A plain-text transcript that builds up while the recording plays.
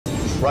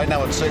Right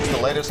now at 6,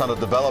 the latest on a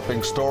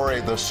developing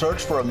story. The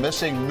search for a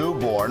missing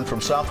newborn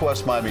from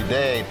southwest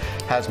Miami-Dade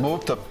has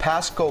moved to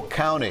Pasco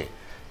County.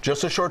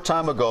 Just a short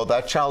time ago,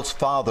 that child's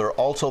father,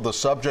 also the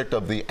subject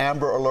of the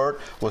Amber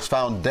Alert, was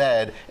found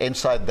dead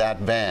inside that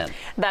van.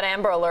 That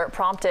Amber Alert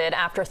prompted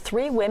after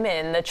 3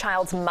 women, the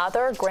child's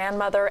mother,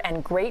 grandmother,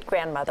 and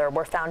great-grandmother,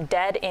 were found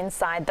dead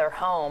inside their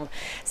home.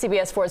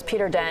 CBS 4's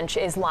Peter Dench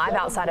is live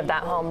outside of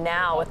that home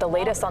now with the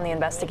latest on the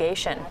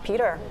investigation.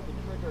 Peter.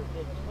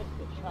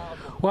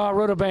 Well,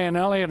 Ruta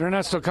Bayanelli and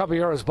Ernesto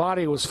Caballeiro's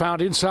body was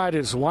found inside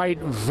his white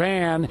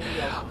van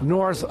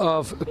north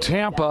of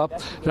Tampa.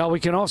 Now, we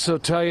can also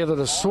tell you that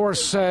a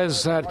source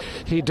says that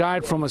he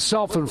died from a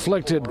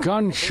self-inflicted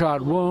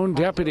gunshot wound.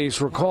 Deputies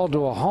were called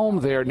to a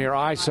home there near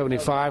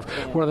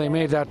I-75 where they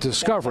made that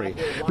discovery.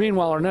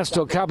 Meanwhile,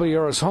 Ernesto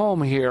Caballeiro's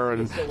home here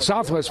in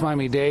southwest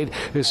Miami-Dade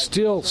is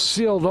still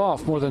sealed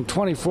off more than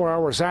 24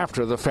 hours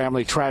after the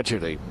family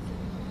tragedy.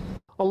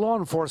 A law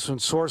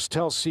enforcement source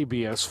tells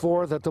CBS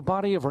 4 that the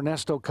body of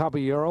Ernesto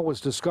Caballero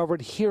was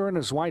discovered here in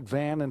his white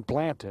van in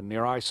Blanton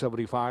near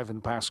I-75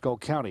 in Pasco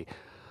County,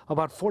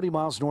 about 40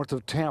 miles north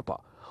of Tampa.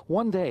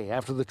 One day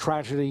after the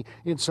tragedy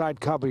inside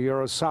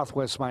Caballero's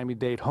southwest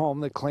Miami-Dade home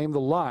that claimed the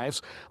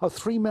lives of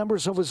 3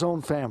 members of his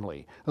own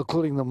family,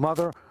 including the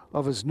mother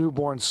of his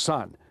newborn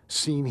son,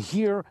 seen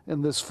here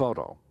in this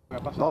photo.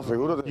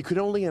 You could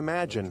only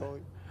imagine.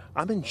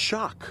 I'm in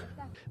shock.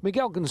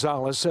 Miguel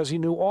Gonzalez says he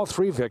knew all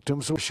 3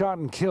 victims were shot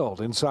and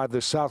killed inside their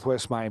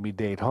southwest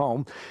Miami-Dade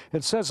home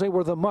and says they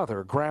were the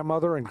mother,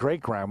 grandmother, and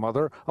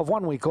great-grandmother of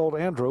 1-week-old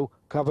Andrew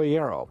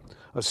Caballero.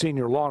 A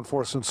senior law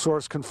enforcement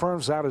source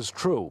confirms that is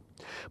true.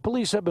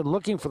 Police have been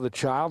looking for the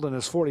child and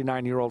his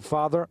 49-year-old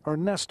father,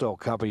 Ernesto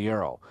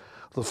Caballero.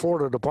 The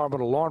Florida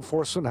Department of Law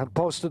Enforcement had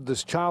posted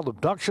this child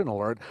abduction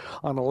alert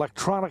on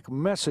electronic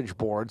message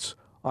boards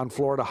on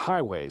Florida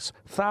highways.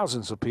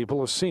 Thousands of people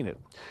have seen it.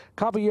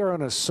 Caballero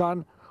and his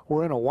son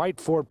were in a white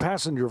Ford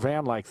passenger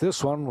van like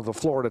this one with a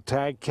Florida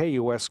tag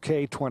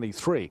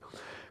KUSK-23.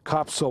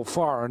 Cops so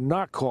far are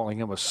not calling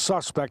him a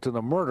suspect in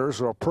the murders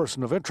or a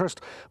person of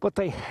interest, but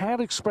they had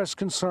expressed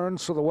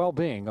concerns for the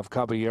well-being of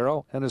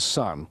Caballero and his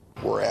son.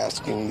 We're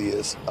asking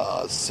the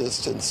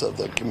assistance of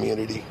the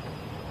community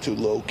to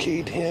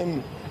locate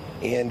him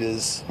and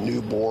his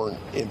newborn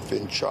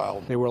infant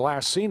child. They were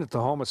last seen at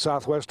the home at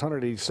Southwest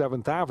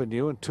 187th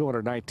Avenue and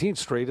 219th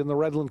Street in the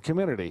Redland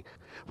community.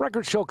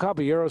 Records show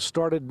Caballero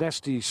started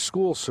Nesty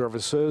school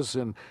services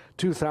in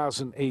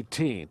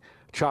 2018.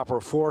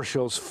 Chopper 4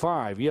 shows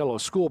 5 yellow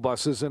school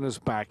buses in his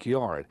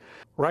backyard.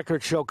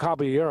 Records show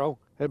Caballero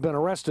had been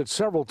arrested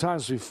several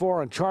times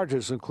before on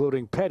charges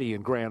including petty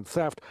and grand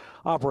theft,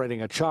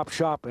 operating a chop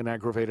shop, and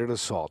aggravated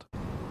assault.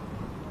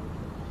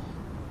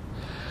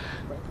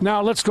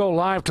 Now let's go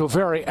live to a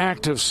very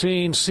active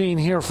scene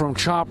here from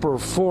Chopper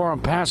 4 in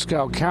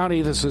Pasco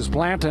County. This is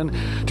Blanton,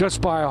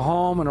 just by a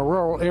home in a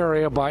rural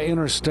area by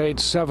Interstate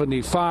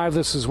 75.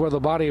 This is where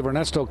the body of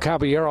Ernesto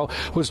Caballero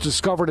was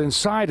discovered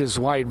inside his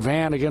white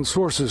van. Again,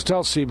 sources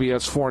tell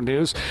CBS 4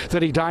 News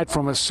that he died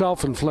from a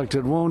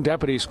self-inflicted wound.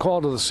 Deputies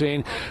called to the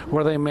scene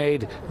where they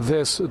made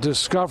this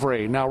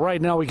discovery. Now,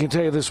 right now, we can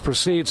tell you this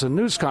precedes a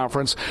news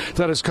conference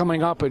that is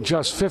coming up in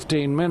just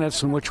 15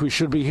 minutes in which we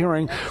should be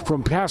hearing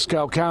from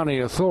Pasco County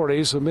authorities.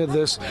 Amid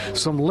this,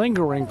 some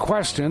lingering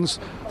questions.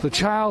 The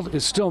child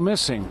is still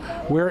missing.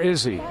 Where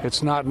is he?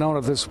 It's not known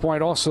at this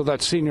point. Also,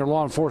 that senior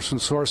law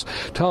enforcement source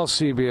tells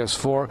CBS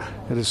 4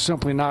 it is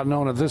simply not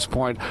known at this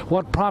point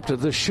what prompted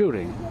this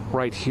shooting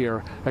right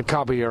here at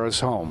Caballero's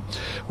home.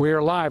 We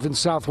are live in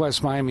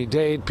southwest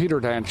Miami-Dade.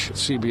 Peter Dench,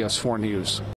 CBS 4 News.